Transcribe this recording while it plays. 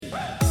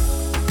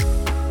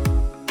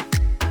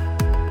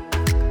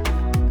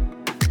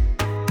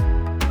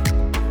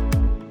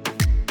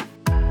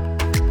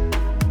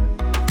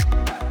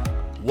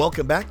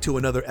Welcome back to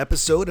another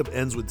episode of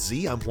Ends with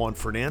Z. I'm Juan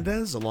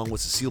Fernandez, along with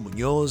Cecile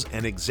Munoz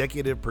and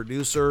executive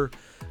producer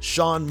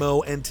Sean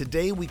Moe. And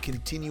today we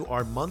continue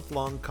our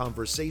month-long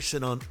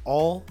conversation on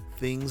all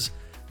things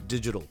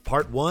digital.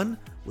 Part 1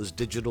 was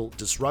digital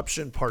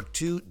disruption. Part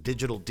 2,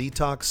 digital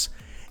detox.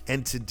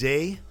 And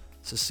today,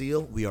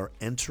 Cecile, we are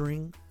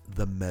entering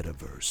the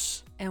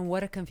Metaverse. And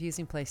what a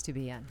confusing place to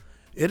be in.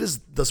 It is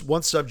this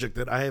one subject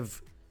that I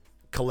have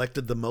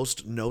collected the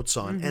most notes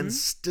on, and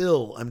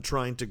still I'm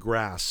trying to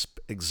grasp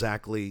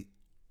exactly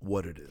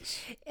what it is.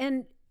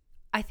 And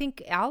I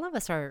think all of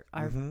us are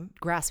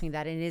grasping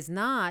that. And it is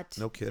not,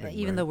 no kidding,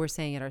 even right? though we're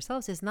saying it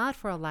ourselves, it's not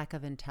for a lack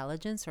of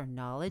intelligence or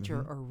knowledge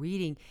or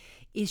reading.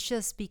 It's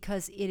just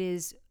because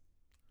it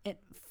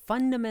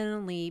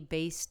fundamentally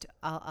based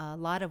a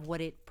lot of what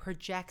it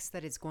projects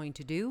that it's going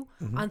to do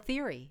on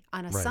theory,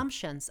 on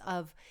assumptions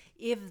of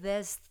if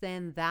this,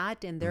 then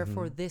that, and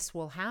therefore this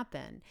will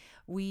happen.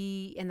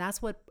 And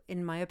that's what,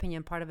 in my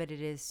opinion, part of it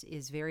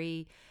is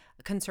very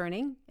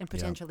concerning and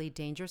potentially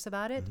dangerous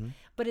about it.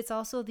 But it's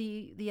also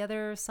the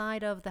other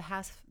side of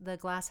the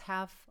glass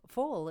half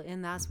full,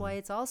 and that's why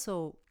it's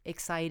also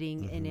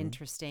exciting and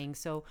interesting.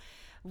 So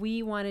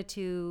we wanted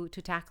to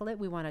tackle it.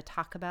 We want to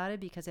talk about it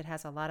because it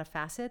has a lot of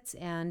facets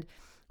and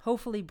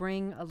hopefully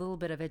bring a little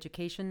bit of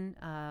education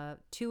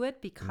to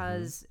it,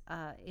 because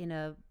in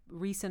a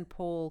recent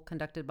poll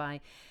conducted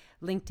by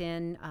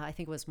LinkedIn, I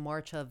think it was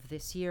March of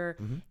this year,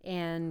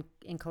 and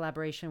in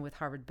collaboration with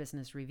Harvard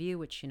Business Review,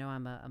 which, you know,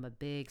 I'm a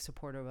big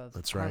supporter of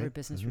Harvard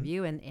Business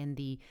Review and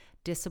the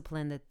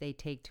discipline that they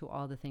take to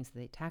all the things that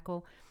they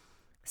tackle.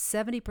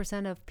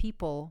 70% of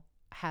people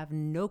have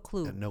no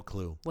clue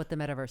what the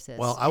metaverse is.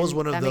 Well, I was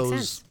one of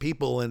those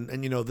people,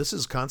 and you know, this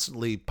is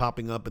constantly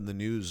popping up in the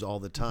news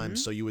all the time,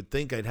 so you would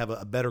think I'd have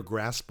a better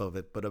grasp of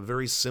it, but a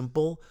very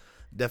simple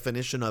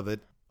definition of it.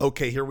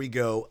 Okay, here we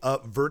go. A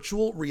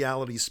virtual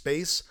reality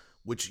space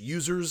which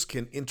users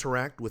can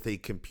interact with a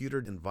computer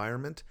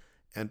environment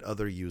and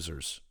other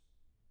users.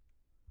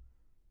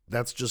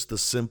 That's just the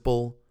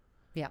simple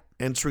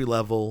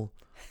entry-level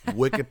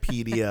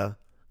Wikipedia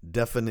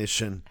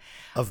definition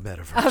of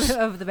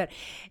Metaverse.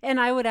 And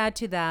I would add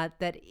to that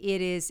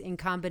it is in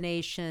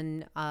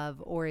combination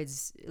of, or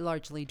is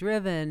largely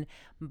driven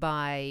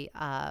by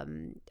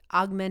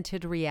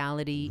augmented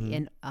reality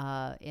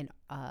in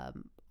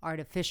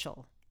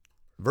artificial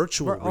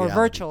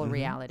virtual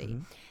reality.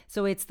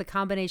 So it's the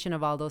combination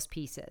of all those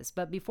pieces.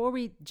 But before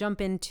we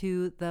jump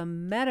into the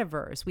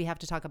Metaverse, we have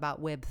to talk about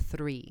Web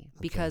 3,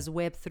 because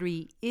Web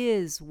 3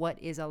 is what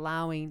is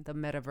allowing the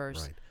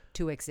Metaverse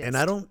to exist. And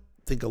I don't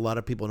think a lot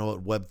of people know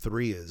what Web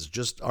 3 is.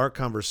 Just our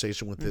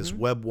conversation with this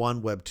Web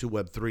 1, Web 2,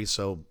 Web 3.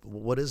 So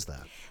what is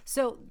that?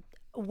 So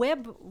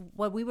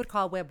what we would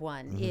call Web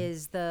 1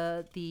 is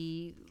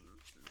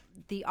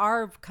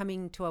our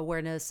coming to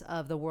awareness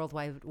of the World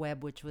Wide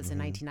Web, which was in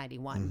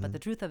 1991. But the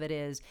truth of it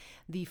is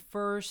the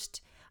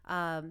first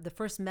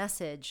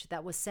message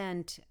that was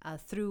sent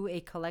through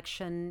a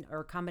collection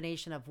or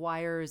combination of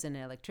wires and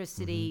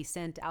electricity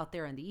sent out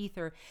there in the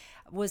ether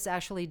was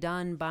actually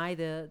done by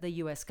the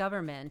U.S.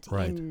 government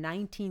in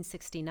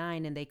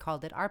 1969, and they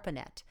called it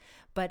ARPANET.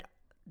 But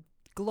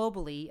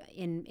globally,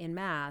 in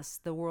mass,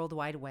 the World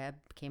Wide Web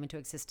came into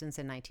existence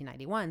in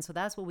 1991. So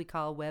that's what we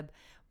call Web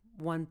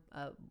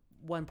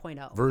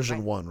 1.0.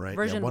 Version 1, right?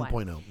 Version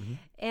 1.0.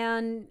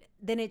 And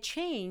then it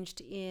changed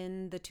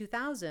in the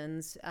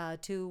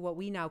 2000s to what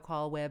we now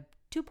call Web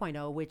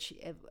 2.0, which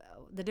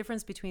the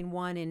difference between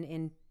 1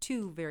 and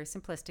 2, very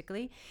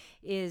simplistically,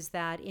 is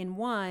that in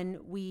 1,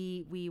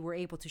 we were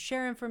able to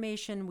share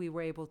information, we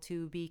were able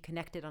to be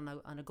connected on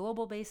a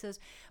global basis.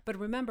 But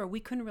remember, we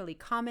couldn't really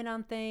comment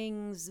on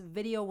things.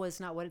 Video was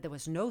not there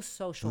was no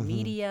social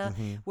media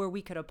where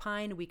we could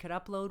opine, we could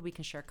upload, we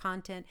can share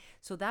content.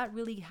 So that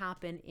really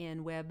happened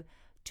in Web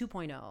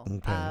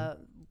 2.0.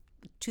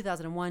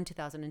 2001,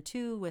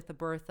 2002, with the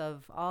birth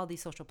of all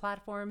these social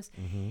platforms.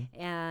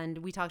 And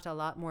we talked a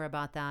lot more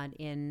about that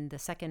in the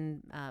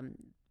second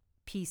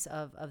piece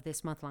of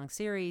this month-long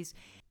series.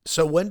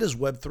 So when does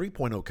Web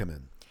 3.0 come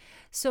in?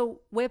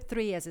 So Web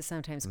 3, as it's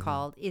sometimes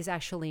called, is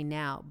actually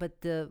now. But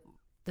the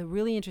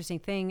really interesting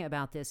thing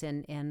about this,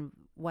 and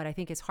what I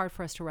think is hard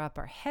for us to wrap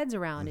our heads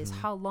around, is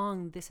how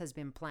long this has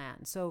been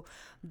planned. So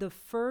the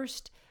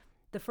first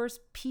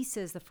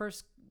pieces, the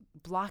first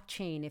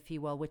blockchain, if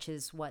you will, which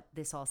is what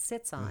this all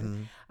sits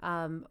on,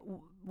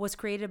 was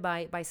created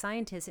by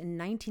scientists in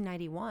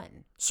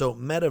 1991. So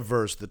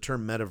Metaverse, the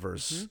term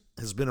Metaverse,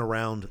 has been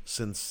around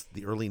since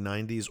the early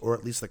 90s, or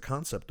at least the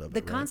concept of it.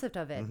 The concept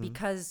of it,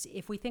 because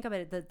if we think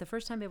about it, the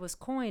first time it was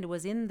coined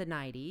was in the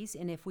 90s.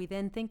 And if we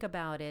then think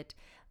about it,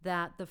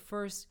 that the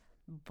first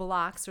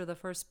blocks or the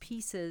first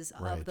pieces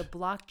of the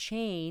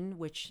blockchain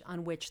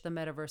on which the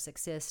Metaverse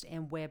exists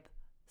and Web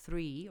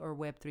 3 or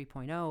Web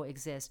 3.0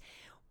 exists,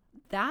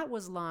 that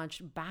was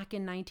launched back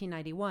in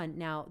 1991.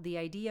 Now, the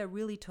idea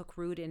really took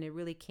root and it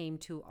really came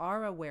to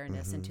our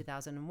awareness in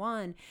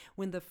 2001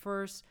 when the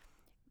first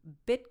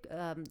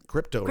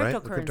Crypto, right?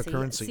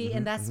 cryptocurrency. See,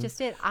 and that's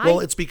just it. Well,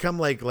 it's become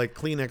like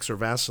Kleenex or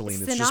Vaseline.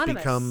 It's just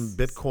synonymous. become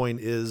Bitcoin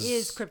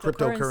is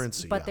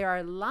cryptocurrency. But there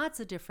are lots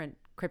of different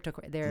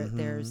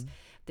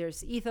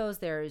there's ethos,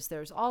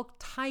 there's all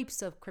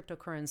types of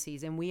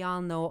cryptocurrencies, and we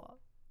all know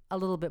a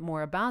little bit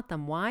more about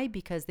them. Why?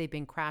 Because they've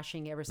been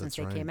crashing ever since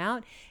they came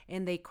out,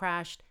 and they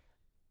crashed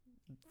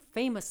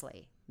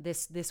famously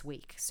this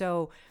week.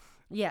 So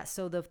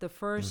so the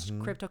first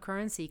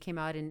cryptocurrency came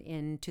out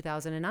in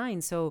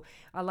 2009. So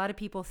a lot of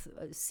people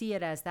see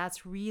it as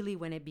that's really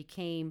when it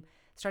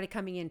started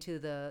coming into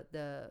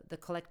the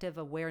collective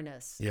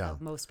awareness of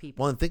most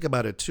people. Well, and think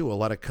about it too. A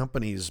lot of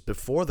companies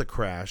before the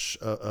crash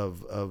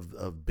of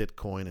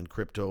Bitcoin and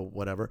crypto,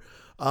 whatever,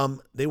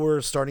 they were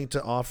starting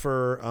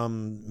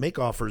to make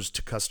offers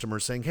to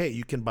customers saying, hey,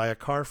 you can buy a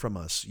car from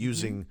us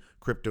using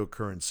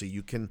cryptocurrency.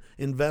 You can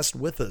invest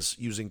with us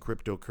using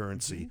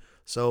cryptocurrency.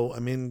 So, I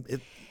mean,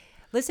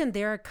 listen,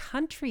 there are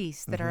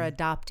countries that are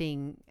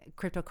adopting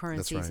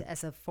cryptocurrencies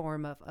as a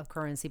form of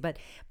currency. But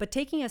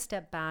taking a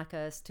step back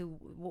as to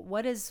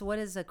what is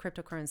a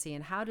cryptocurrency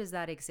and how does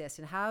that exist,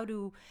 and how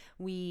do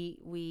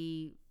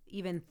we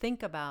even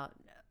think about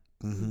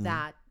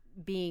that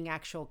being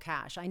actual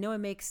cash? I know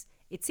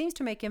it seems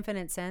to make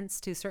infinite sense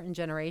to certain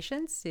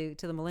generations, to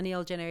the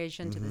millennial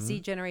generation, to the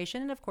Z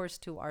generation, and of course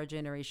to our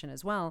generation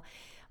as well.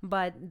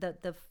 But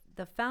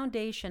the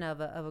foundation of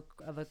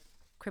a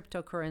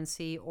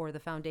cryptocurrency, or the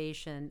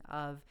foundation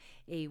of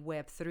a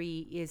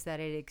Web3, is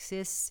that it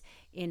exists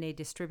in a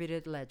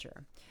distributed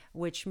ledger,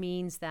 which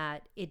means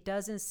that it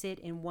doesn't sit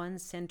in one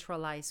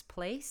centralized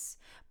place,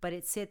 but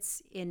it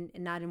sits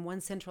not in one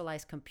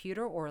centralized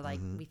computer, or like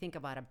we think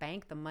about a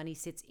bank, the money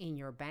sits in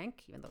your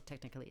bank, even though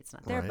technically it's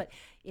not there, but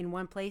in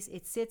one place.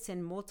 It sits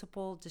in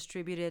multiple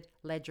distributed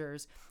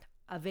ledgers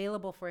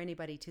available for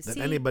anybody to see.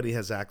 That anybody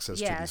has access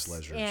to these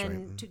ledgers,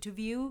 and to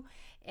view,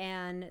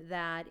 and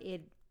that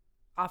it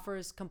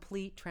offers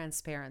complete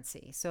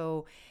transparency.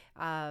 So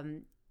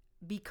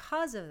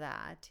because of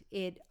that,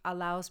 it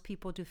allows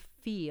people to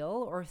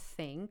feel or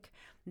think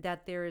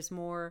that there is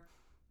more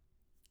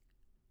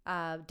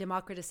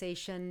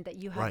democratization, that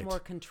you have more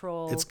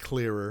control. It's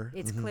clearer.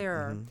 It's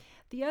clearer.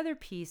 The other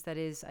piece that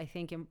is, I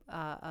think,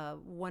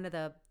 one of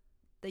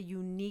the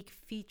unique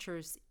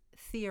features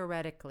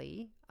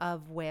theoretically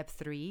of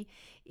Web3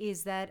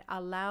 is that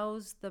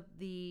allows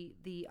the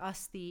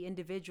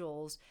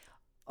individuals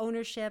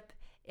ownership.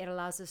 It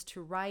allows us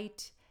to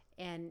write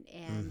and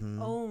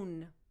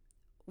own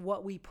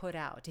what we put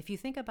out. If you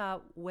think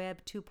about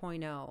Web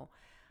 2.0,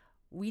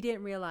 we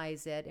didn't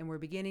realize it, and we're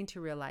beginning to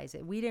realize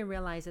it. We didn't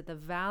realize that the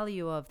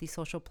value of these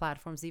social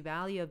platforms, the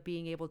value of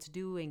being able to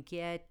do and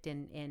get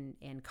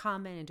and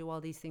comment and do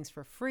all these things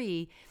for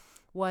free,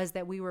 was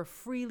that we were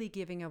freely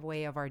giving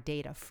away of our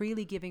data,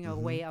 freely giving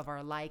away of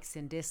our likes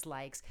and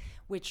dislikes,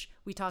 which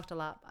we talked a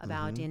lot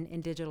about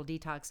in Digital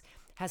Detox,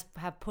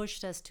 have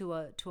pushed us to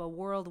a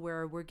world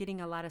where we're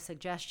getting a lot of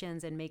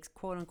suggestions and makes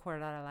quote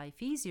unquote our life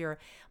easier.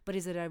 But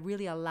is it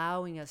really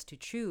allowing us to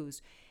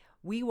choose?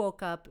 We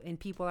woke up, and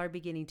people are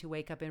beginning to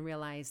wake up and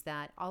realize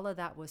that all of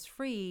that was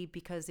free,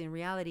 because in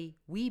reality,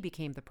 we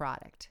became the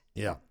product.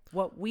 Yeah.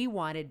 What we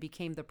wanted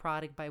became the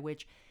product by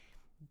which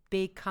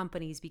big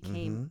companies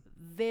became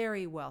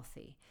very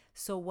wealthy.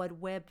 So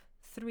what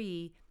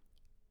Web3,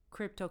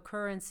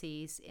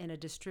 cryptocurrencies in a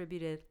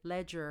distributed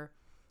ledger,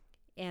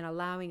 and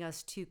allowing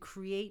us to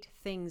create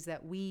things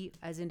that we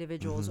as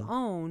individuals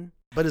own.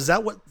 But is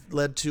that what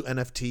led to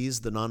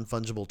NFTs, the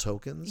non-fungible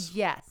tokens?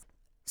 Yes.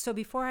 So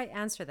before I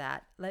answer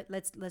that,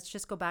 let's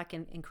just go back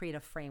and create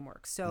a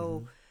framework.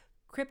 So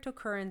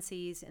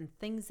cryptocurrencies and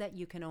things that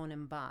you can own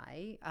and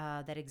buy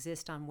that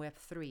exist on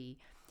Web3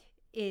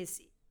 is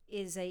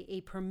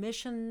a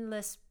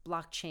permissionless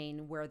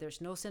blockchain where there's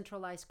no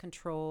centralized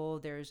control.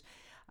 There's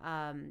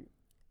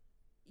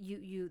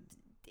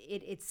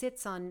it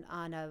sits on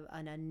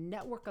a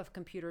network of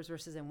computers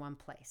versus in one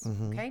place.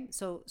 Okay,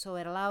 so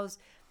it allows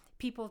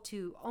people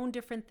to own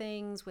different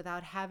things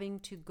without having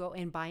to go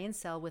and buy and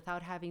sell,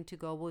 without having to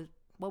go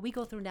what we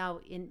go through now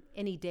in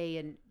any day,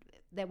 and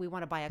that we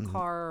want to buy a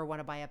car or want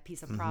to buy a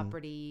piece of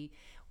property.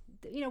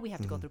 We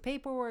have to go through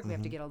paperwork, we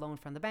have to get a loan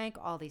from the bank,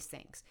 all these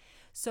things.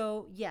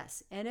 So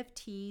yes,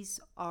 NFTs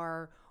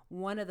are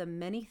one of the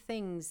many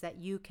things that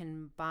you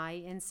can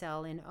buy and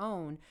sell and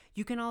own.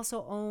 You can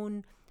also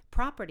own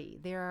property.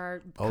 There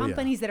are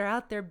companies that are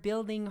out there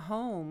building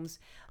homes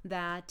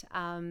that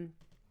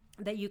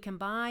that you can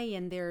buy,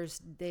 and there's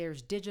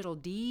digital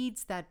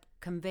deeds that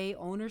convey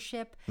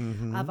ownership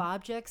of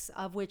objects,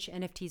 of which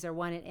NFTs are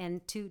one.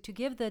 And to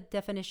give the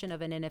definition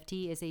of an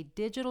NFT, is a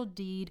digital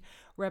deed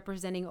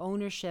representing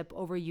ownership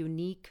over a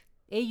unique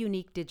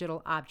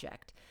digital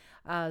object.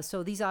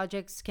 So these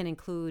objects can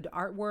include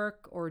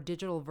artwork or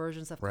digital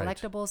versions of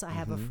collectibles. I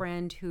have a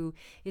friend who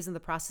is in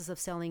the process of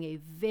selling a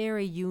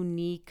very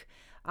unique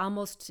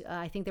almost,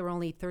 I think there were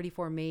only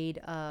 34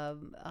 made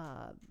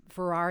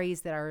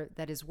Ferraris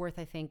that is worth,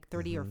 I think,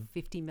 30 or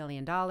 50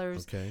 million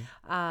dollars. Okay.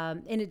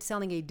 And it's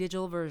selling a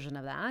digital version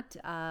of that.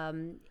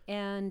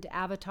 And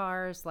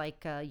avatars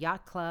like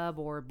Yacht Club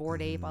or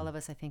Bored Ape. All of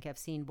us, I think, have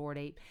seen Bored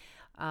Ape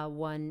at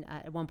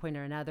one point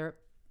or another.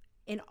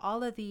 In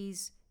all of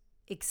these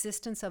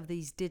existence of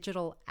these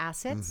digital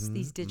assets,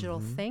 these digital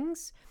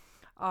things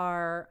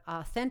are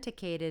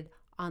authenticated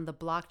on the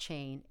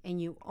blockchain, and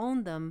you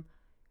own them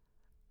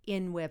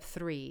in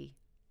Web3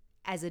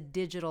 as a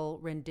digital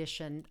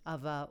rendition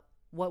of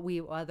what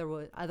we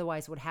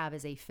otherwise would have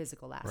as a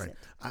physical asset.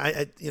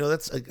 Right.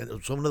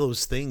 That's one of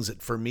those things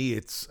that for me,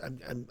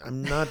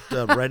 I'm not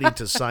ready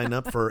to sign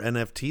up for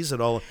NFTs at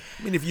all.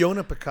 I mean, if you own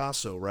a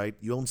Picasso, right,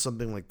 you own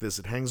something like this,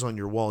 it hangs on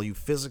your wall, you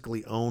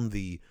physically own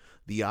the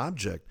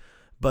object.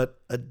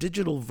 But a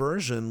digital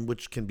version,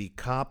 which can be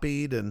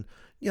copied, and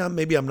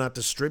maybe I'm not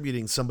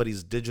distributing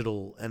somebody's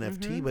digital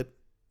NFT, but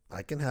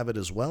I can have it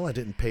as well. I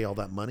didn't pay all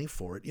that money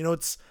for it.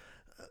 It's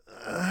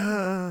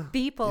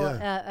people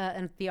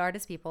and the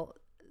artist people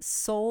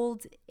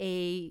sold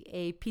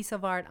a piece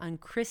of art on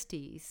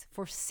Christie's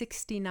for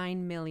 $69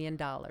 million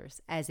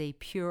as a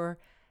pure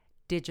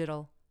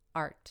digital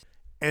art.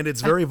 And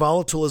it's very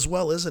volatile as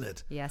well, isn't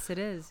it? Yes, it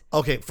is.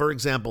 Okay, for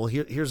example,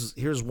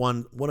 here's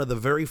one of the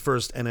very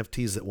first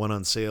NFTs that went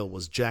on sale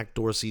was Jack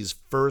Dorsey's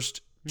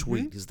first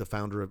tweet. He's the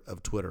founder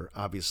of Twitter,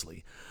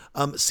 obviously.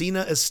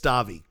 Sina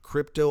Estavi,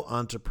 crypto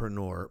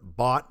entrepreneur,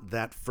 bought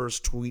that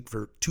first tweet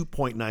for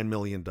 $2.9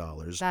 million.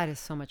 That is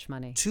so much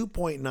money.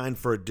 2.9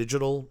 for a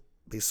digital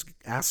basic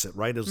asset,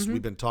 right? As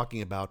we've been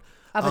talking about.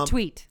 Of a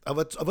tweet. Of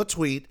a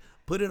tweet.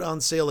 Put it on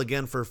sale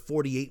again for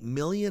 $48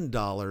 million.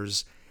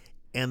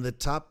 And the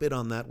top bid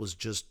on that was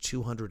just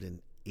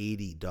 $280.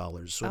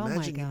 So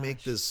imagine you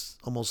make this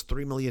almost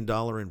 $3 million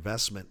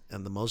investment,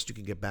 and the most you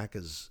can get back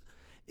is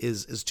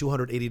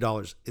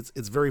 $280.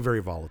 It's very,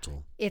 very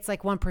volatile. It's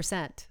like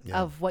 1%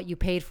 of what you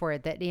paid for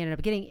it that you ended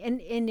up getting.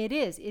 And it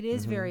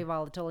is very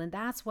volatile. And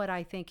that's what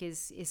I think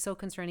is so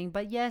concerning.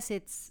 But yes,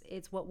 it's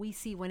what we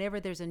see whenever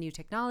there's a new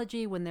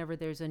technology, whenever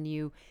there's a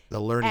new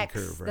the learning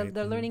curve, right?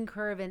 The learning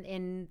curve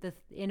and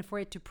for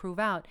it to prove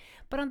out.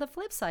 But on the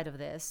flip side of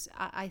this,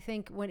 I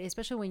think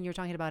especially when you're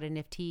talking about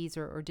NFTs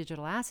or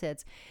digital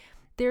assets,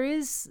 there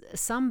is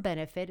some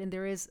benefit, and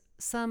there is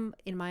some,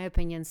 in my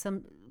opinion,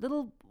 some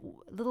little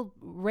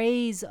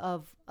rays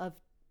of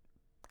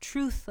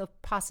truth,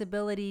 of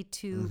possibility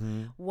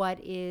to what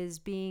is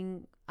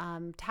being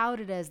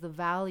touted as the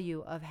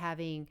value of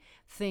having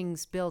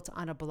things built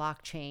on a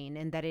blockchain,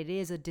 and that it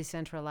is a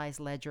decentralized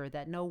ledger,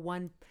 that no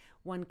one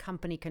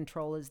company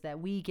controls, that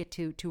we get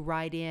to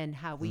write in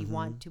how we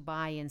want to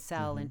buy and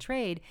sell and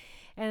trade.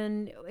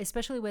 And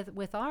especially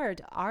with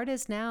art,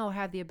 artists now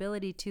have the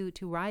ability to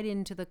write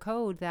into the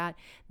code that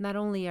not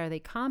only are they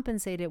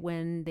compensated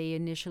when they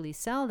initially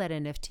sell that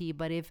NFT,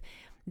 but if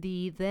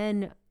the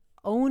then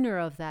owner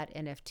of that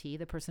NFT,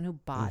 the person who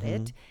bought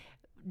it,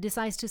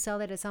 decides to sell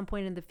it at some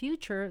point in the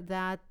future,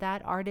 that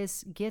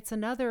artist gets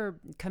another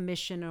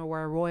commission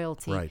or a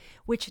royalty,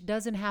 which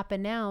doesn't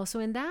happen now. So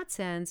in that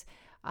sense,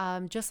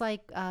 just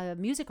like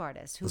music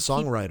artists, the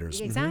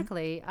songwriters,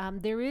 exactly.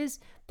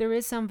 There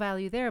is some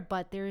value there,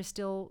 but there is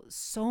still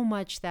so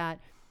much that,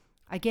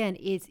 again,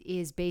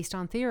 is based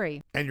on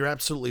theory. And you're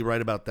absolutely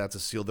right about that,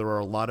 Cecile. There are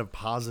a lot of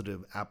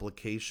positive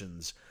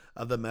applications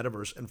of the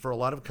metaverse, and for a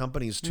lot of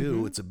companies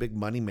too, it's a big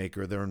money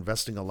maker. They're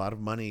investing a lot of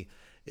money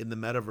in the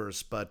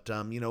metaverse, but the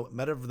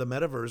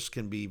metaverse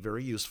can be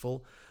very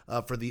useful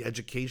for the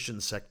education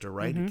sector,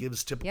 right? It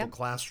gives typical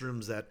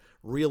classrooms that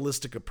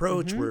realistic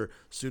approach where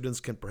students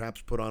can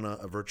perhaps put on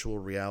a virtual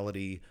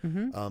reality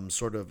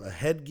sort of a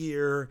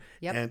headgear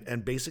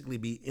and basically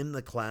be in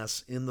the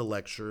class, in the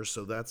lecture.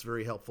 So that's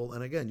very helpful.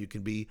 And again, you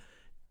can be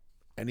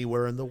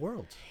anywhere in the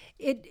world.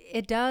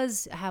 It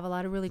does have a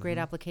lot of really great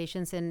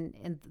applications,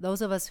 and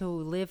those of us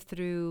who lived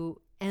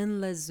through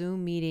endless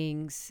Zoom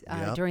meetings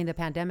during the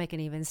pandemic,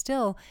 and even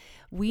still,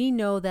 we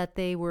know that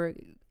they were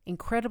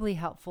incredibly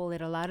helpful.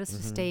 It allowed us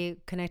to stay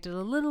connected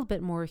a little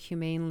bit more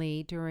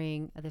humanely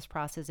during this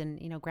process,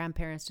 and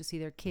grandparents to see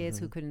their kids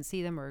who couldn't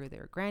see them, or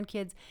their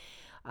grandkids.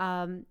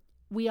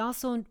 We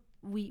also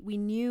we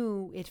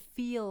knew it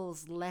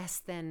feels less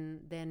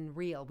than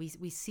real.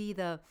 We see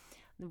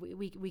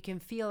we can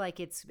feel like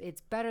it's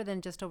better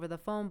than just over the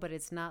phone, but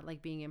it's not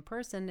like being in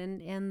person.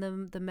 And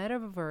the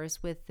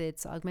metaverse, with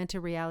its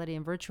augmented reality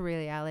and virtual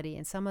reality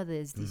and some of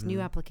these new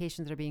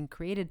applications that are being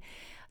created,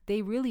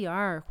 they really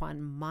are,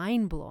 Juan,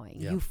 mind-blowing.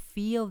 You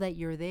feel that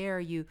you're there.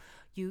 You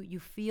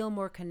feel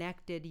more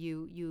connected.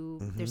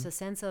 There's a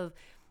sense of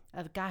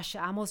gosh,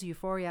 almost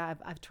euphoria.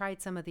 I've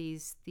tried some of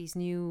these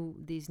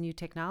new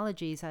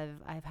technologies.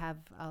 I've have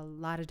a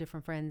lot of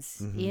different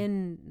friends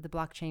in the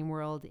blockchain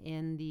world,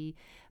 in the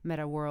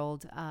meta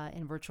world,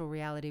 in virtual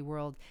reality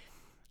world,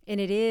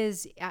 and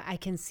I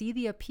can see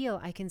the appeal.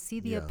 I can see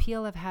the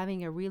appeal of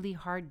having a really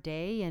hard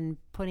day and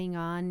putting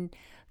on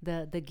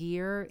the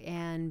gear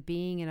and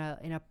being in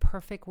a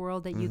perfect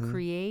world that you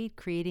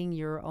creating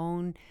your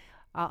own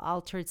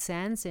altered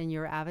sense in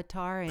your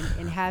avatar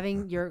and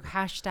having your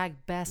hashtag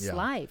best Yeah.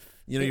 life.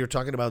 You're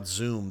talking about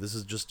Zoom. This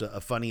is just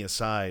a funny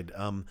aside.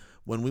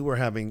 When we were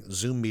having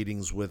Zoom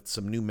meetings with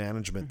some new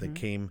management that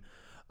came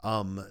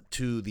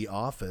to the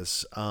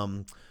office,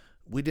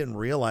 we didn't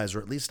realize, or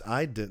at least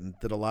I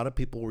didn't, that a lot of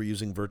people were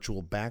using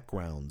virtual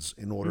backgrounds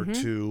in order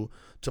to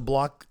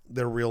block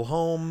their real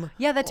home.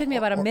 Yeah, that took me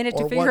about a minute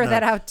to or figure whatnot.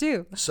 that out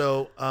too.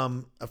 So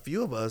a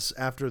few of us,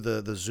 after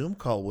the Zoom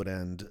call would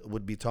end,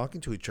 would be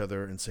talking to each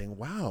other and saying,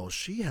 wow,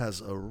 she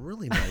has a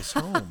really nice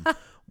home.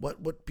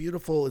 What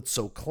beautiful, it's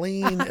so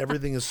clean,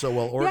 everything is so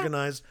well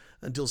organized,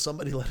 until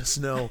somebody let us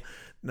know,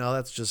 no,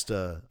 that's just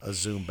a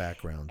Zoom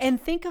background. And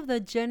think of the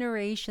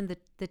generation,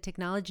 the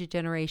technology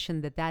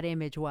generation that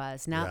image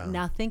was.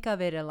 Now think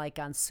of it like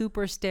on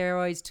super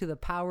steroids to the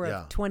power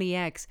of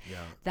 20x. Yeah.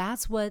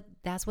 That's what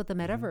the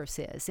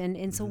metaverse is.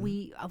 And so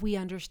we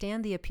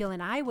understand the appeal.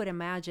 And I would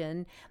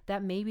imagine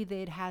that maybe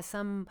it has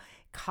some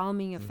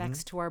calming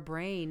effects to our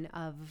brain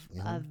of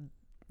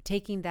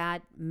taking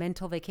that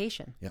mental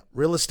vacation. Yeah.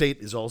 Real estate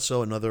is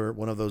also another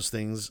one of those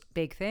things.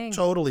 Big thing.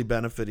 Totally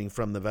benefiting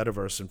from the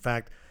metaverse. In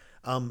fact,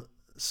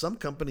 some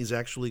companies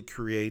actually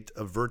create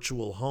a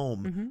virtual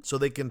home so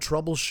they can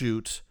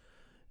troubleshoot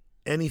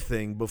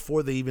anything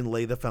before they even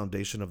lay the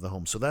foundation of the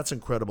home. So that's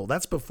incredible.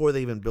 That's before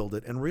they even build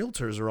it. And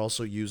realtors are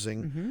also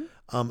using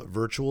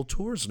virtual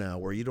tours now,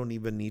 where you don't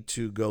even need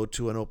to go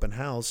to an open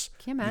house.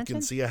 Can you imagine? You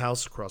can see a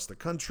house across the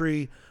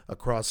country,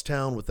 across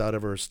town, without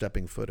ever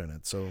stepping foot in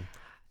it. So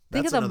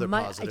think that's of another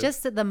positive.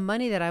 Just the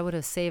money that I would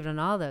have saved on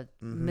all the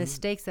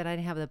mistakes that I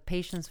didn't have the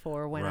patience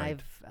for when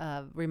Right.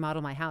 I've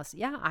remodeled my house.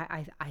 Yeah,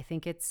 I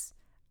think it's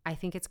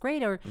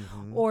great.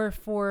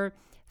 Or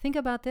think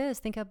about this.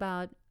 Think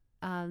about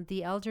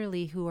the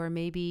elderly who are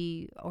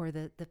maybe, or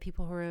the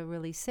people who are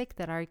really sick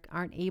that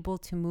aren't able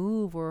to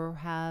move or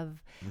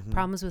have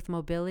problems with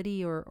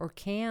mobility or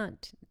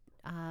can't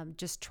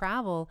just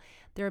travel.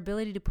 Their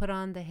ability to put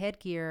on the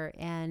headgear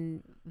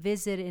and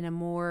visit in a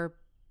more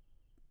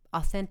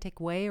authentic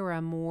way or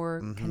a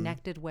more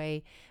connected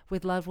way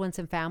with loved ones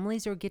and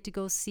families, or get to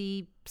go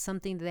see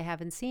something that they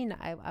haven't seen.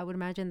 I would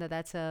imagine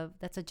that's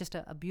just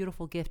a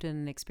beautiful gift and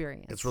an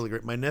experience. It's really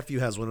great. My nephew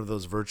has one of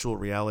those virtual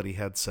reality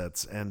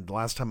headsets, and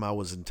last time I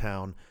was in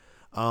town,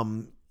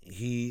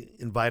 he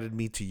invited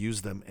me to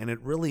use them, and it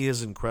really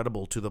is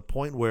incredible, to the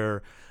point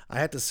where I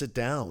had to sit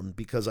down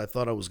because I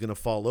thought I was going to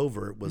fall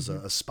over. It was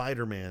a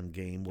Spider-Man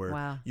game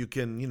where you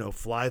can,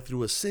 fly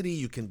through a city,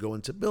 you can go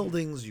into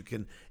buildings, you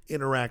can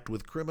interact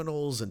with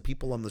criminals and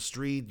people on the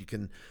street.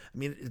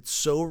 It's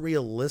so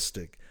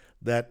realistic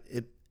that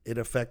it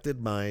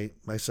affected my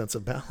sense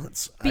of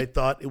balance. I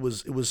thought it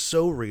was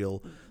so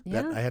real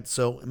that I had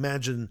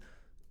imagine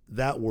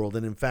that world.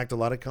 And in fact, a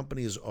lot of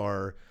companies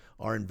are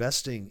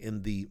investing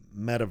in the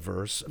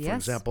metaverse. For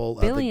example,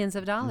 billions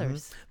of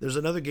dollars. There's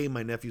another game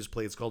my nephews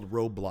play. It's called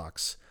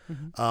Roblox,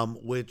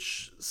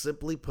 which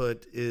simply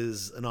put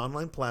is an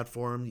online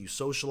platform. You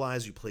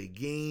socialize, you play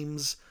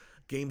games.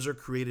 Games are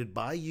created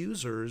by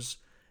users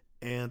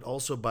and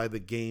also by the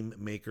game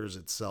makers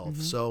itself.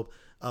 So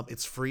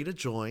it's free to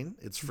join.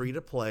 It's free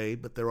to play,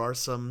 but there are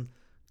some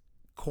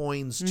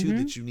coins too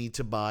that you need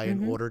to buy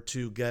in order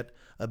to get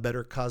a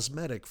better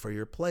cosmetic for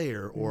your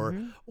player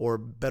or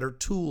better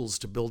tools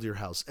to build your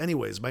house.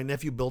 Anyways, my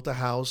nephew built a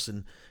house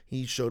and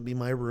he showed me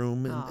my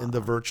room in the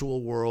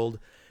virtual world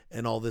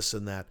and all this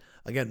and that.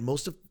 Again,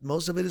 most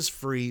of it is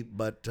free,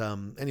 but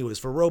anyways,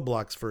 for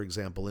Roblox, for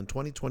example, in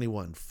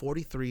 2021,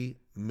 43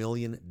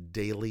 million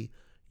daily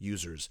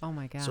users. Oh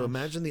my gosh. So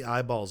imagine the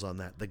eyeballs on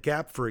that. The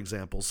Gap, for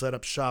example, set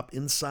up shop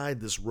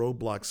inside this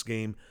Roblox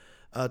game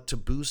to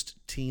boost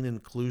teen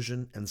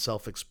inclusion and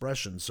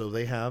self-expression. So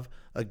they have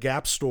a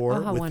Gap store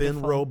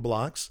within wonderful.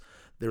 Roblox.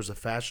 There's a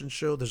fashion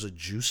show. There's a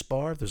juice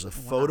bar. There's a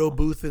photo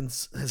booth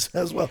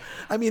as well.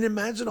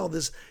 Imagine all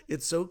this.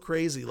 It's so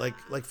crazy. Like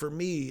for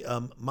me,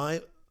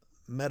 my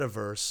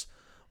metaverse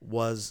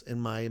was in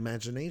my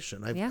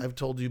imagination. I've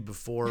told you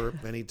before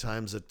many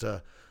times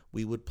that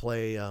we would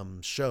play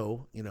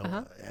show,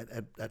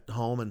 at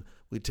home, and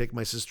we'd take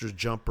my sister's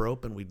jump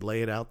rope and we'd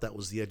lay it out. That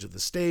was the edge of the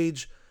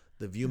stage.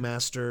 The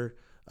Viewmaster,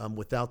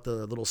 without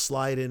the little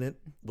slide in it,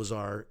 was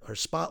our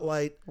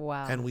spotlight.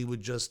 Wow. And we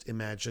would just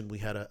imagine we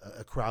had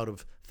a crowd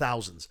of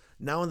thousands.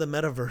 Now in the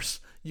metaverse,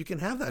 you can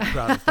have that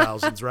crowd of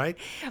thousands, right?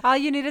 All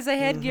you need is a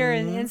headgear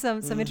and some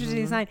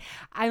interesting design.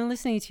 I'm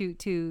listening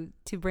to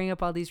bring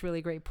up all these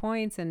really great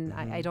points, and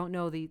I don't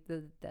know the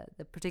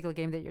particular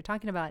game that you're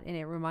talking about, and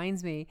it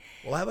reminds me.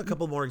 Well, I have a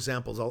couple more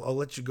examples. I'll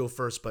let you go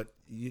first, but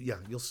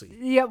you'll see.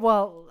 Yeah,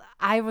 well,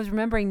 I was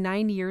remembering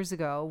 9 years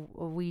ago,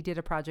 we did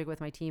a project with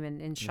my team,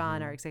 and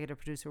Sean, our executive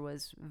producer,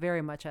 was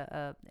very much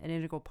an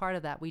integral part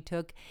of that. We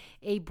took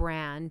a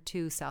brand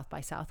to South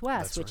by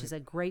Southwest, which is a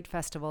great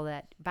festival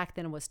that back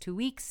then was 2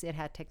 weeks. It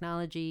had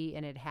technology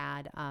and it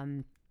had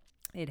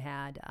It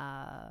had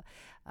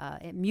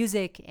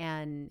music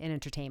and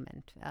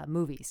entertainment,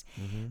 movies.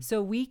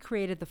 So we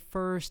created the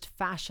first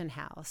fashion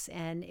house,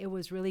 and it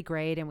was really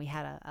great. And we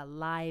had a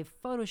live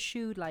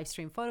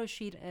stream photo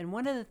shoot. And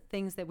one of the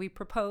things that we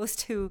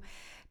proposed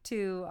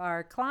to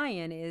our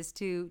client is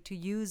to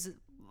use,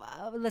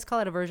 let's call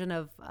it a version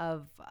of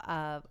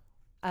AR,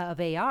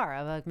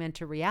 of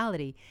augmented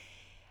reality.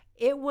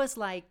 It was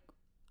like,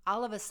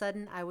 all of a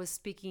sudden, I was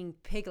speaking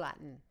Pig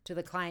Latin to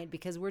the client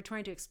because we're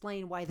trying to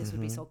explain why this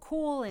would be so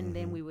cool. And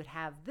then we would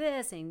have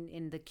this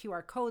and the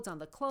QR codes on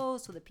the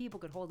clothes so that people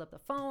could hold up the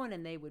phone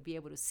and they would be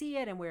able to see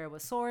it and where it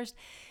was sourced.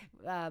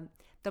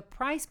 The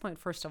price point,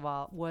 first of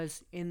all,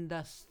 was in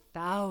the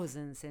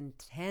thousands and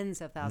tens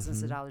of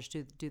thousands of dollars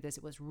to do this.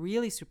 It was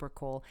really super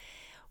cool.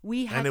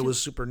 It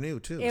was super new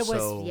too. It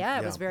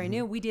was very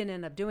new. We didn't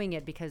end up doing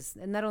it because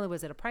not only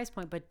was it a price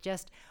point, but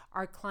just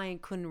our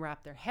client couldn't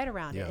wrap their head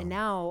around it. And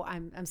now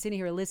I'm sitting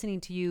here listening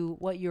to you,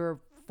 what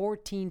your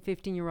 14,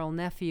 15-year-old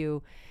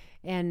nephew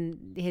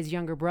and his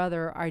younger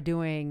brother are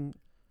doing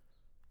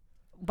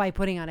by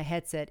putting on a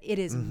headset. It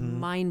is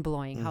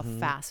mind-blowing how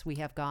fast we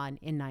have gone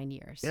in 9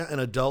 years. Yeah,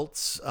 and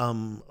adults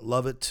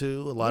love it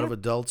too. A lot of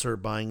adults are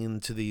buying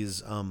into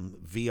these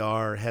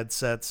VR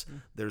headsets.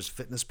 There's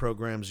fitness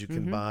programs you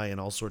can buy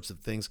and all sorts of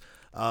things.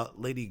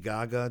 Lady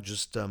Gaga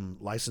just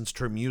licensed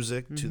her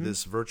music to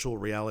this virtual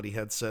reality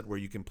headset where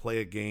you can play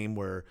a game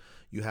where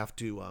you have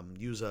to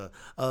use a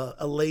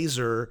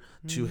laser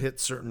to hit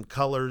certain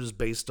colors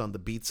based on the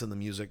beats in the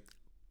music.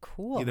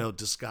 Cool.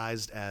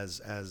 Disguised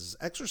as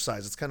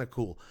exercise. It's kind of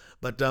cool.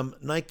 But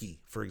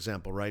Nike, for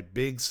example, right?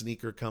 Big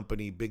sneaker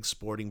company, big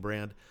sporting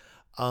brand.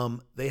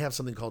 They have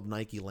something called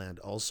Nike Land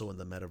also in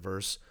the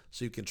metaverse.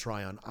 So you can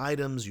try on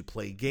items, you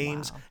play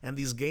games, and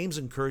these games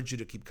encourage you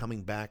to keep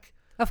coming back.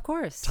 Of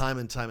course. Time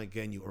and time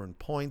again, you earn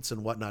points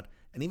and whatnot.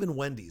 And even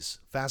Wendy's,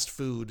 fast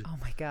food. Oh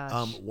my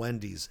gosh.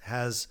 Wendy's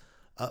has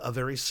a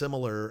very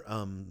similar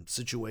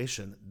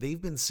situation.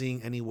 They've been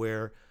seeing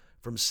anywhere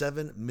from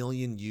 7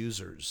 million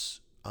users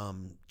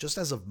just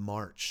as of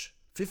March,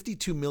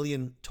 52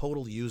 million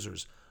total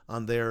users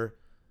on their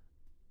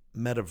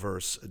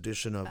metaverse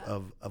edition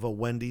of a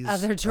Wendy's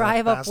of their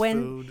drive-up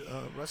food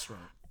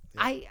restaurant.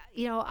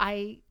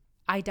 Yeah.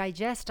 I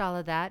digest all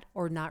of that,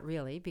 or not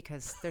really,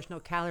 because there's no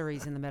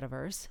calories in the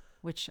metaverse,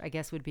 which I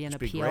guess would be an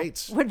appeal.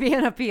 Great. Would be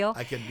an appeal.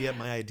 I could be at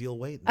my ideal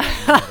weight in the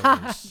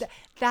metaverse.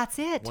 That's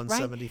it.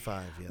 175.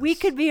 Right? Yes. We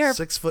could be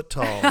 6 foot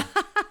tall.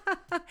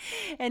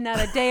 And not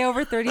a day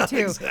over 32.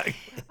 Exactly.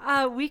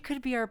 We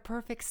could be our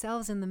perfect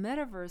selves in the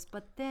metaverse,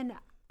 but then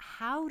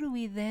how do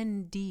we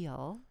then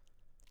deal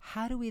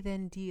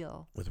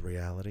with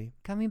reality?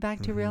 Coming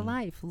back to real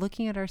life,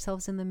 looking at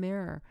ourselves in the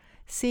mirror,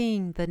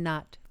 seeing the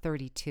not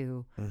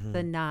 32,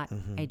 the not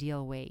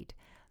ideal weight,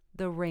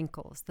 the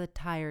wrinkles, the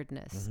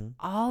tiredness,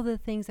 all the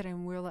things that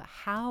I'm real.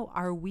 How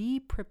are we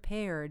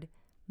prepared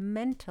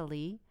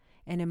mentally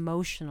and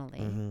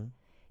emotionally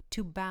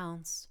to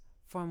bounce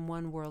from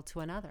one world to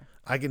another?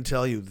 I can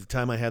tell you, the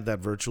time I had that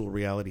virtual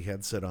reality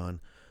headset on,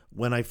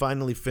 when I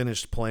finally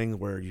finished playing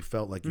where you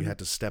felt like you had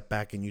to step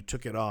back and you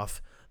took it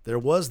off, there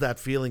was that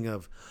feeling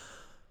of,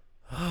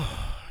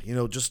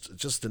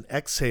 just an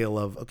exhale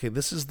of, okay,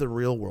 this is the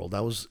real world.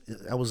 I was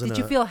Did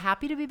you feel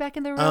happy to be back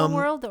in the real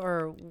world,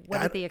 or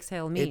what did the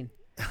exhale mean?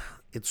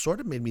 It sort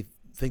of made me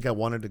think I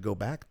wanted to go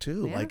back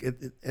too. Yeah. Like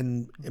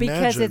and because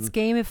imagine, it's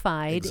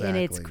gamified and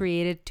it's Exactly.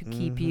 created to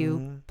keep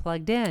you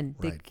plugged in,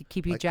 Right. to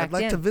keep you Like, jacked I'd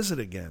like in. to visit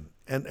again.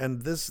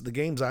 And the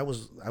games I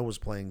was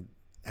playing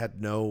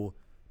had no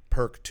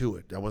perk to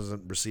it. I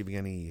wasn't receiving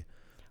any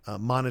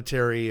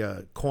monetary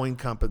coin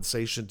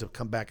compensation to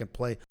come back and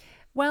play.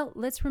 Well,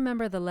 let's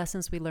remember the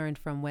lessons we learned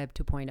from Web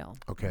 2.0.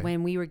 Okay.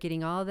 When we were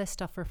getting all this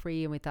stuff for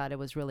free and we thought it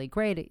was really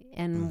great.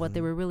 And what they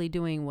were really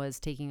doing was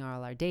taking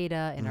all our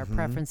data and our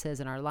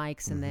preferences and our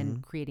likes and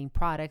then creating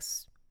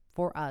products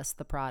for us,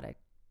 the product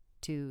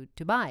to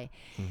buy.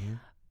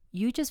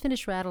 You just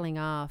finished rattling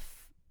off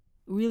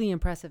really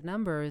impressive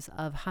numbers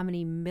of how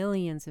many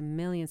millions and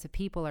millions of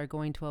people are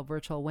going to a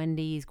virtual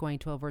Wendy's, going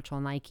to a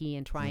virtual Nike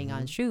and trying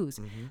on shoes.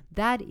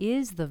 That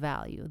is the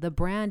value. The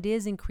brand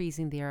is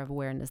increasing their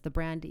awareness. The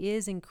brand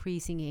is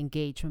increasing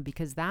engagement,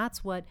 because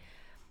that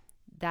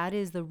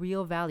is the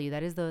real value.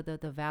 That is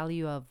the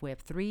value of Web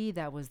 3.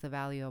 That was the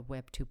value of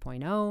Web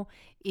 2.0,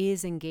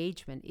 is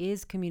engagement,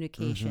 is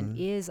communication,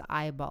 is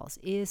eyeballs,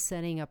 is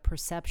setting a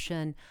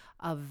perception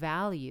of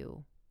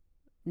value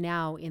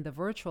now in the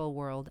virtual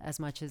world as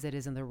much as it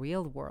is in the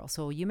real world.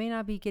 So you may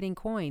not be getting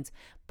coins,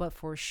 but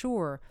for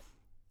sure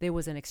there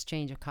was an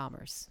exchange of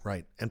commerce.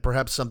 Right. And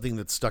perhaps something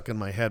that's stuck in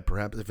my head,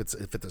 perhaps if it's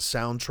a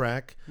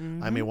soundtrack,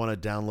 I may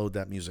want to download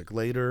that music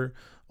later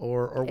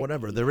or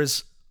whatever. There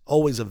is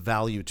always a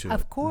value to it.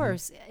 Of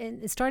course.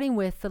 And starting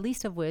with the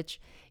least of which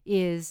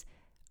is,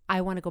 I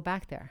want to go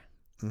back there.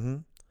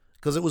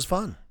 Because it was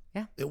fun.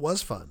 Yeah. It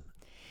was fun.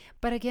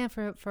 But again,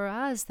 for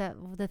us, that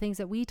the things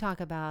that we talk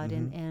about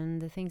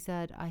and the things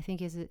that I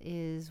think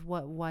is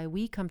why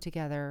we come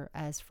together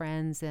as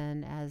friends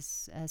and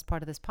as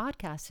part of this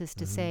podcast is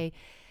to say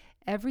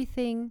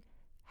everything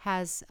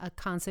has a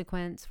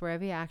consequence. For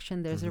every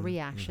action, there's a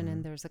reaction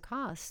and there's a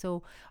cost.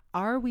 So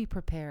are we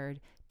prepared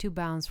to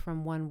bounce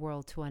from one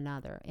world to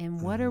another?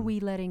 And what are we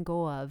letting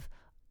go of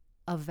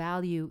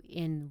value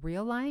in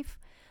real life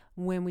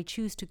when we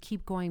choose to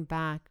keep going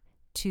back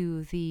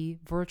to the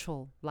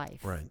virtual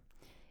life? Right.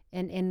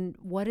 And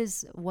what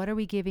are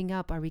we giving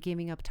up? Are we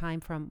giving up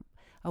time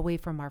away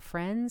from our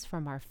friends,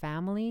 from our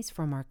families,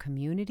 from our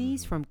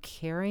communities, from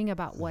caring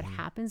about what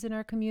happens in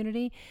our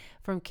community,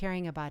 from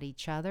caring about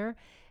each other?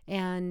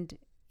 And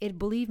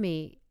believe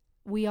me,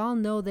 we all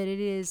know that it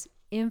is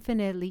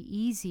infinitely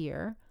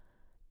easier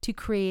to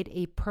create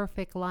a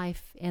perfect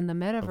life in the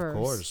metaverse.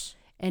 Of course.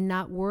 And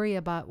not worry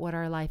about what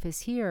our life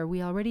is here.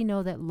 We already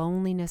know that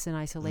loneliness and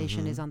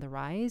isolation is on the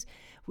rise.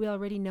 We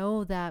already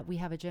know that we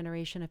have a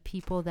generation of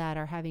people that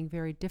are having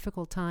very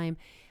difficult time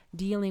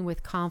dealing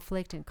with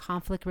conflict and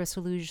conflict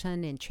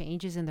resolution and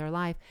changes in their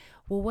life.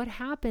 Well, what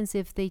happens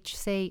if they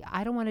say,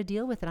 I don't want to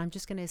deal with it. I'm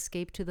just going to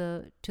escape to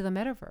the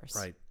metaverse.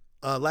 Right.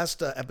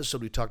 Last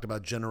episode, we talked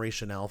about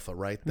Generation Alpha,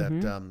 right?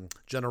 That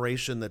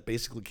generation that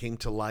basically came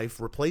to life,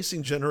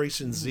 replacing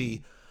Generation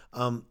Z.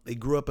 They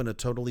grew up in a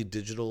totally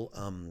digital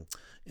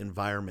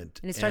environment.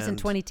 And it starts in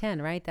 2010,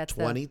 right? That's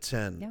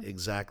 2010,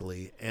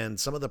 exactly. And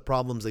some of the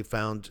problems they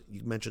found,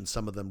 you mentioned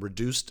some of them,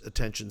 reduced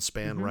attention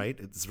span, right?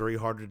 It's very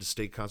harder to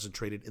stay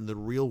concentrated in the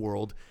real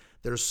world.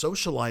 They're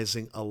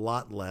socializing a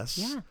lot less.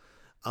 Yeah.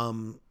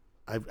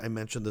 I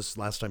mentioned this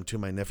last time too.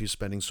 My nephew's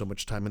spending so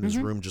much time in his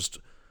room just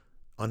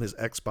on his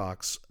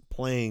Xbox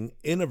playing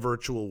in a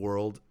virtual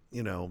world.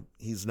 You know,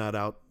 he's not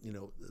out,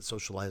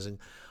 socializing.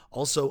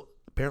 Also,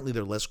 apparently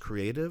they're less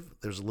creative.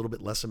 There's a little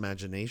bit less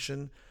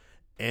imagination.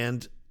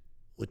 And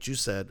what you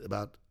said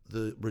about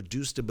the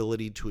reduced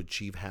ability to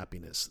achieve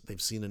happiness.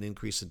 They've seen an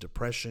increase in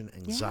depression,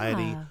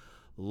 anxiety,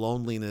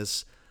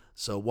 loneliness.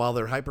 So while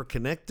they're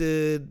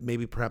hyper-connected,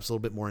 maybe perhaps a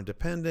little bit more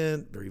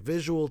independent, very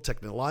visual,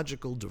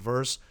 technological,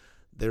 diverse,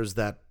 there's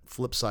that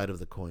flip side of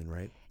the coin,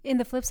 right? In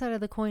the flip side of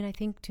the coin, I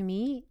think to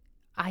me,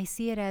 I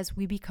see it as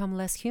we become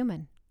less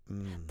human.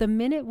 The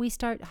minute we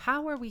start,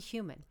 how are we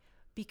human?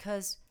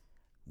 Because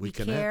we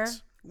care,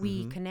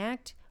 we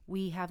connect,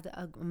 we have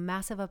a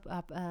massive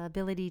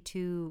ability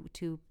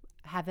to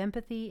have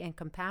empathy and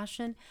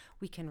compassion.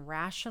 We can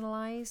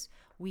rationalize,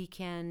 we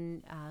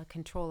can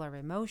control our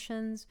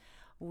emotions,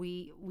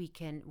 we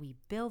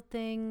build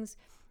things,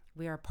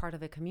 we are part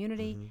of a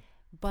community.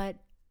 But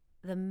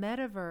the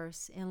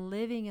metaverse and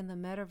living in the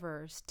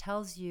metaverse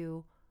tells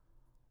you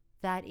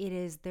that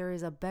there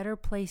is a better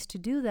place to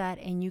do that,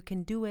 and you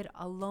can do it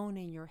alone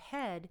in your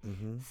head,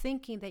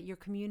 thinking that you're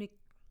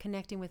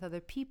connecting with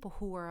other people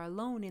who are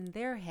alone in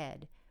their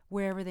head,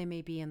 wherever they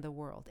may be in the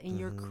world. And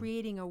you're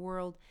creating a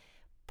world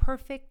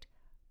perfectly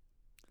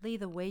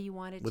the way you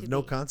want it to be. With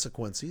no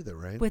consequence either,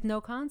 right? With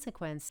no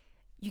consequence.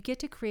 You get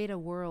to create a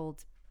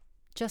world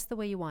just the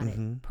way you want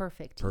it.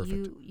 Perfect.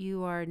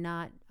 You are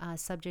not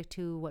subject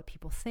to what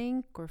people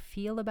think or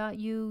feel about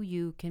you.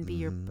 You can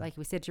be like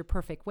we said, your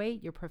perfect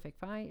weight, your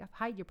perfect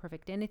height, your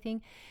perfect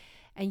anything.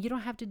 And you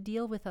don't have to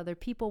deal with other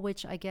people,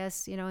 which I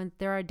guess, and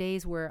there are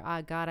days where,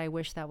 God, I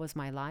wish that was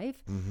my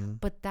life.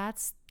 But that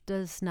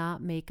does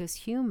not make us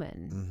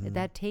human.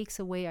 That takes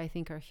away, I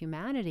think, our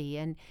humanity.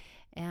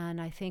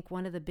 And I think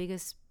one of the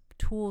biggest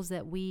tools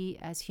that we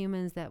as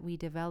humans that we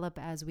develop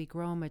as we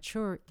grow and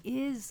mature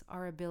is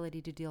our ability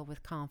to deal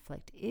with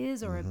conflict,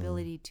 is our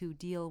ability to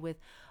deal with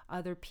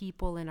other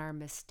people and our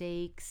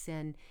mistakes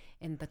and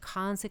the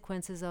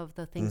consequences of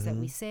the things that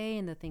we say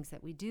and the things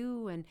that we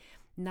do. And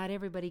not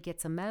everybody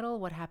gets a medal.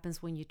 What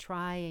happens when you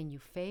try and you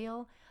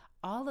fail?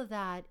 All of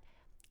that,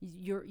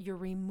 you're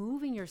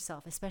removing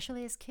yourself,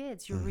 especially as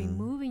kids, you're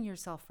removing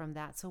yourself from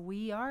that. So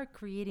we are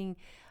creating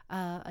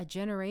a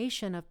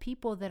generation of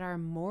people that are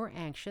more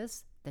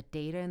anxious. The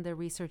data and the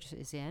research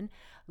is in,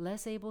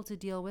 less able to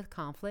deal with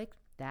conflict,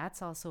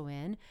 that's also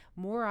in,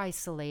 more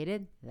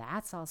isolated,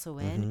 that's also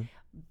in,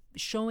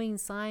 showing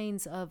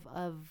signs of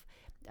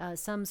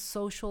some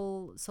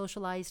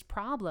socialized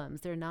problems.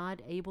 They're not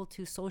able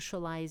to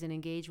socialize and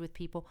engage with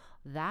people.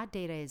 That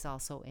data is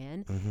also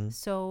in.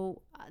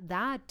 So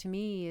that to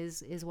me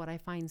is what I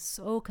find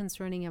so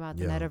concerning about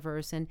the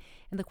metaverse. And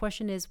the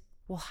question is,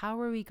 well,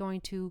 how are we going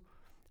to,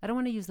 I don't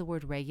want to use the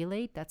word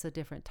regulate, that's a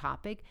different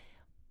topic,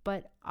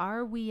 but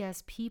are we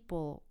as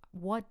people,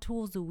 what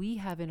tools do we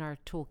have in our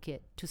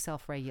toolkit to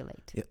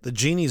self-regulate? Yeah, the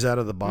genie's out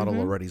of the bottle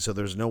already, so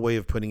there's no way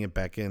of putting it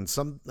back in.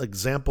 Some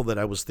example that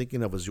I was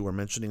thinking of as you were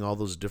mentioning all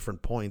those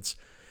different points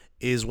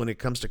is when it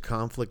comes to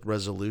conflict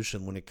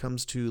resolution, when it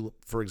comes to,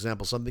 for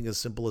example, something as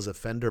simple as a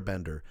fender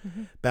bender.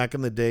 Back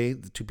in the day,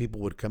 the two people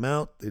would come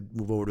out, they'd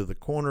move over to the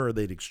corner,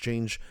 they'd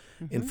exchange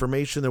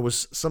information. There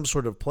was some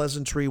sort of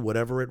pleasantry,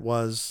 whatever it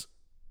was,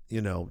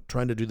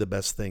 trying to do the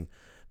best thing.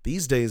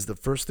 These days, the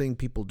first thing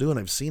people do, and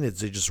I've seen it,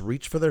 is they just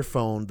reach for their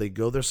phone, they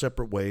go their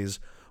separate ways,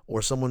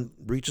 or someone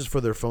reaches for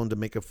their phone to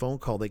make a phone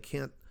call. They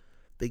can't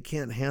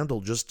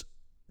handle just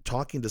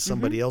talking to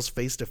somebody else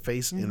face to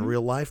face in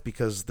real life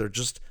because they're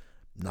just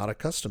not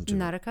accustomed to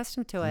not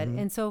accustomed to it.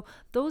 And so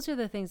those are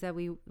the things that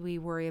we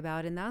worry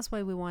about, and that's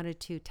why we wanted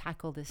to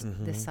tackle this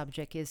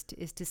subject is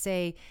to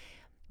say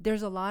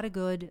there's a lot of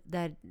good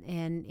that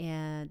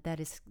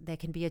that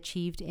can be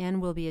achieved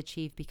and will be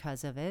achieved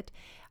because of it.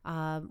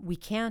 We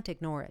can't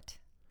ignore it.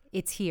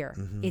 It's here.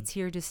 It's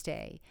here to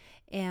stay,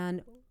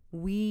 and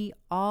we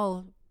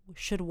all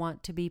should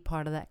want to be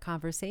part of that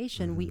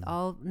conversation. We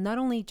all, not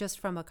only just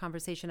from a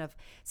conversation of,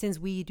 since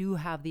we do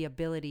have the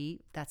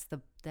ability, that's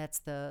the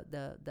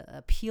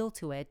appeal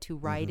to it, to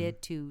write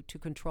it, to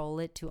control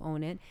it, to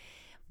own it,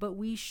 but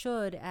we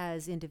should,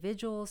 as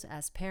individuals,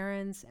 as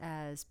parents,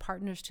 as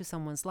partners to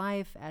someone's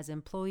life, as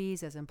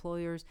employees, as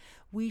employers,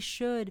 we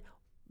should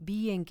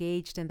be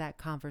engaged in that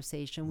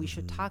conversation. We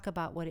should talk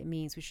about what it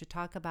means. We should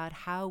talk about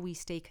how we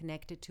stay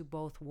connected to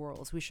both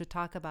worlds. We should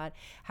talk about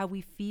how we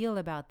feel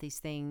about these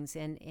things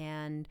and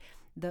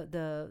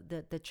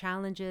the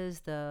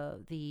challenges,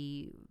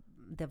 the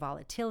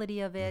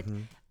volatility of it,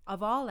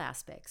 of all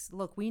aspects.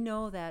 Look, we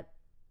know that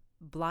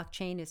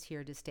blockchain is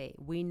here to stay.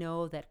 We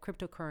know that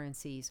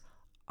cryptocurrencies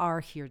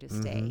are here to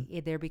stay.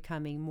 They're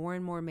becoming more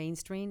and more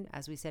mainstream.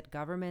 As we said,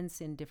 governments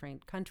in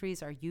different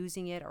countries are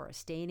using it or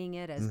stating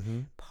it as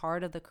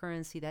part of the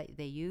currency that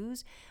they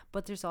use.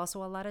 But there's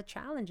also a lot of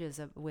challenges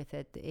with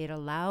it. It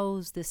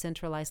allows the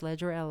centralized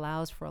ledger, it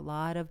allows for a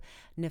lot of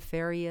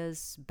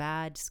nefarious,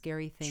 bad,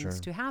 scary things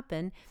to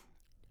happen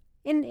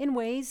in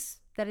ways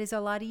that is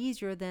a lot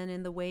easier than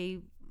in the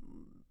way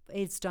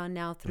it's done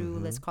now through,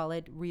 let's call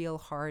it, real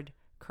hard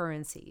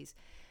currencies.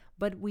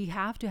 But we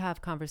have to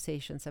have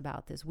conversations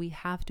about this. We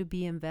have to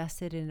be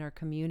invested in our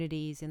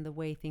communities, in the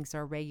way things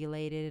are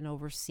regulated and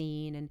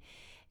overseen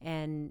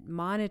and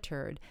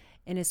monitored.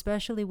 And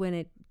especially when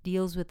it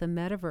deals with the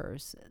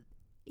metaverse,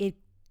 it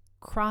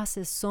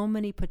crosses so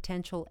many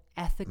potential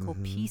ethical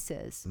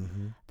pieces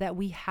that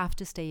we have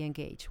to stay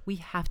engaged. We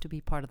have to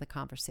be part of the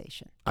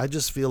conversation. I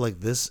just feel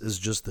like this is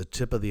just the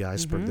tip of the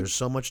iceberg. There's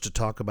so much to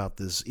talk about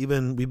this.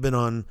 Even we've been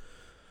on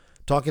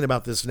talking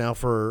about this now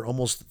for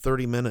almost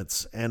 30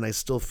 minutes, and I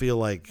still feel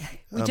like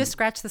we just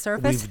scratched the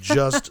surface. We've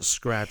just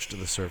scratched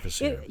the surface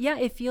here.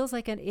 It feels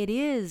like it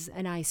is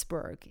an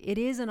iceberg. It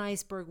is an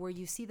iceberg where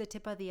you see the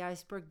tip of the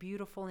iceberg,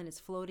 beautiful, and it's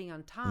floating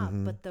on top,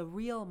 but the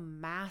real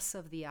mass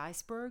of the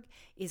iceberg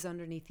is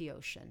underneath the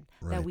ocean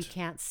that we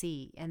can't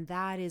see, and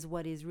that is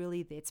what is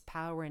really its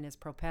power and is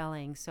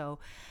propelling. So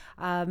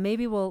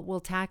maybe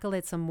we'll tackle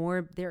it some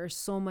more. There is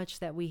so much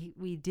that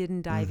we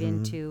didn't dive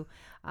into,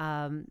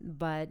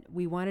 but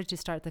we wanted to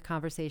start the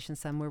conversation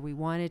somewhere. We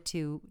wanted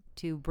to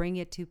bring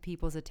it to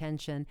people's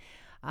attention.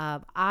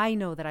 I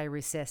know that I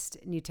resist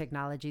new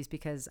technologies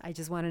because I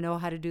just want to know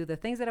how to do the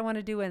things that I want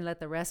to do and let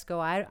the rest go.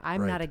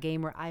 I'm not a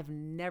gamer. I've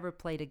never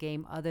played a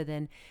game other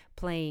than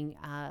playing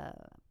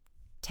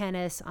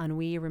tennis on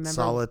Wii. Remember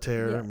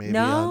solitaire? Maybe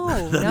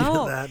no.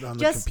 That on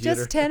just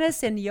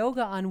tennis and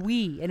yoga on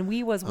Wii. And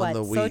Wii was what?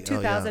 So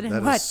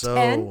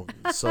 2010.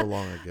 So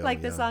long ago.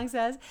 Like the song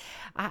says.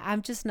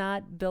 I'm just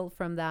not built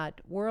from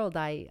that world.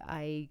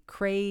 I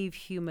crave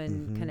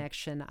human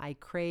connection. I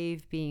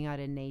crave being out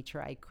in nature.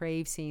 I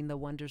crave seeing the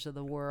wonders of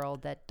the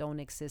world that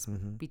don't exist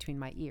between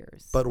my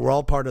ears. But we're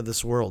all part of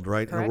this world,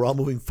 right? Correct. And we're all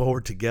moving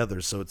forward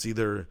together. So it's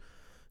either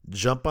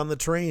jump on the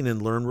train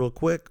and learn real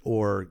quick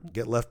or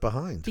get left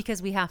behind.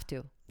 Because we have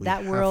to.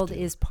 That world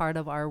is part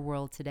of our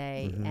world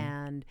today.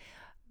 And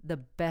the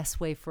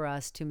best way for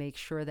us to make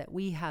sure that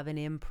we have an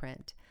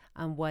imprint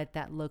on what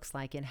that looks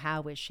like and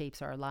how it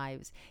shapes our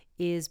lives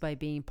is by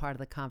being part of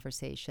the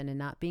conversation and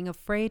not being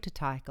afraid to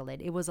tackle it.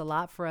 It was a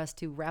lot for us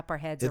to wrap our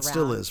heads around. It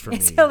still is for me.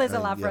 It still is a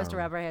lot for us to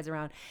wrap our heads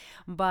around.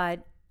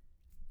 But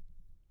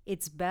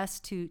it's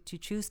best to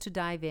choose to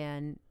dive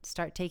in,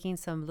 start taking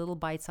some little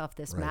bites off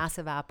this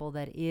massive apple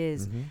that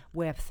is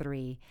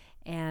Web3,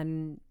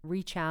 and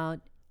reach out,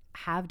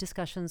 have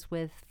discussions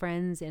with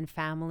friends and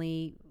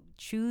family.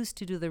 Choose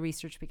to do the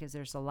research because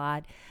there's a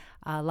lot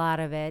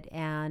of it,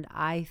 and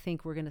I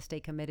think we're going to stay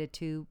committed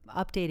to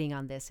updating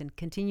on this and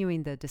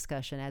continuing the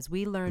discussion as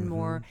we learn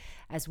more,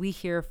 as we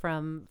hear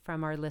from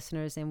our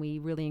listeners, and we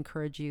really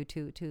encourage you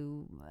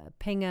to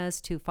ping us,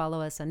 to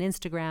follow us on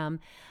Instagram,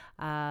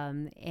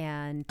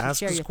 and to ask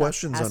share us your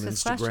questions thoughts. on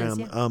Ask us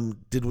Instagram. questions,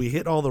 Did we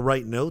hit all the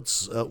right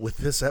notes with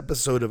this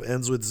episode of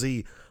Ends with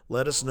Z?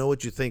 Let us know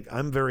what you think.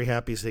 I'm very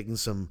happy taking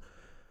some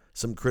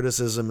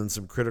criticism and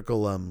some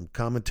critical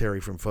commentary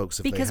from folks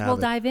if because they have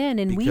we'll dive in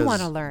and we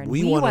want to learn.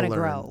 We want to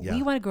grow. Yeah.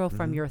 We want to grow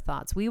from your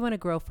thoughts. We want to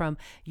grow from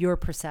your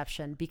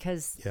perception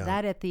because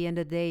that at the end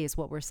of the day is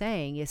what we're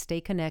saying is stay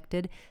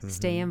connected,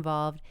 stay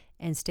involved,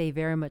 and stay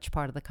very much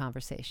part of the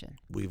conversation.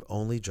 We've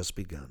only just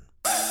begun.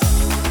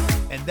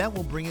 And that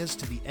will bring us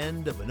to the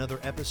end of another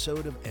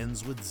episode of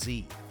Ends with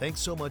Z.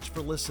 Thanks so much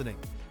for listening.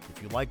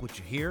 If you like what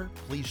you hear,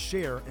 please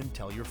share and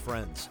tell your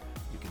friends.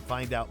 You can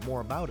find out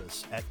more about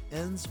us at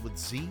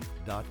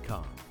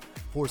endswithz.com.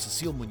 For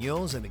Cecile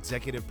Munoz and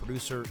executive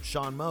producer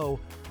Sean Moe,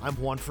 I'm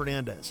Juan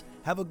Fernandez.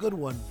 Have a good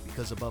one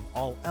because above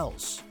all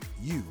else,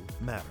 you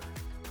matter.